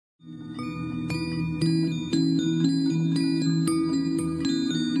Hi,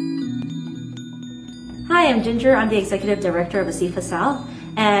 I'm Ginger. I'm the Executive Director of Asifa-South,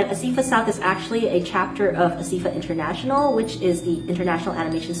 and Asifa-South is actually a chapter of Asifa International, which is the International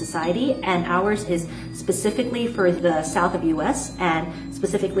Animation Society, and ours is specifically for the south of US and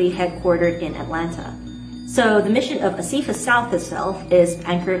specifically headquartered in Atlanta. So the mission of Asifa-South itself is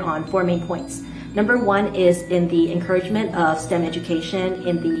anchored on 4 main points. Number 1 is in the encouragement of STEM education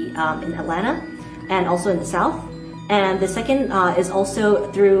in Atlanta and also in the South. And the second is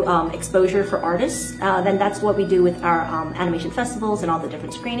also through exposure for artists. Then that's what we do with our animation festivals and all the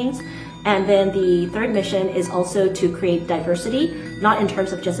different screenings. And then the third mission is also to create diversity, not in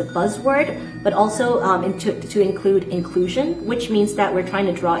terms of just a buzzword, but also to include inclusion, which means that we're trying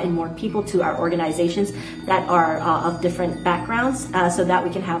to draw in more people to our organizations that are of different backgrounds so that we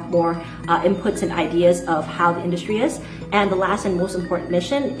can have more inputs and ideas of how the industry is. And the last and most important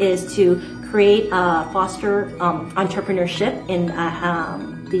mission is to create, foster entrepreneurship in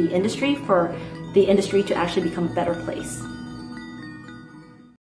the industry for the industry to actually become a better place.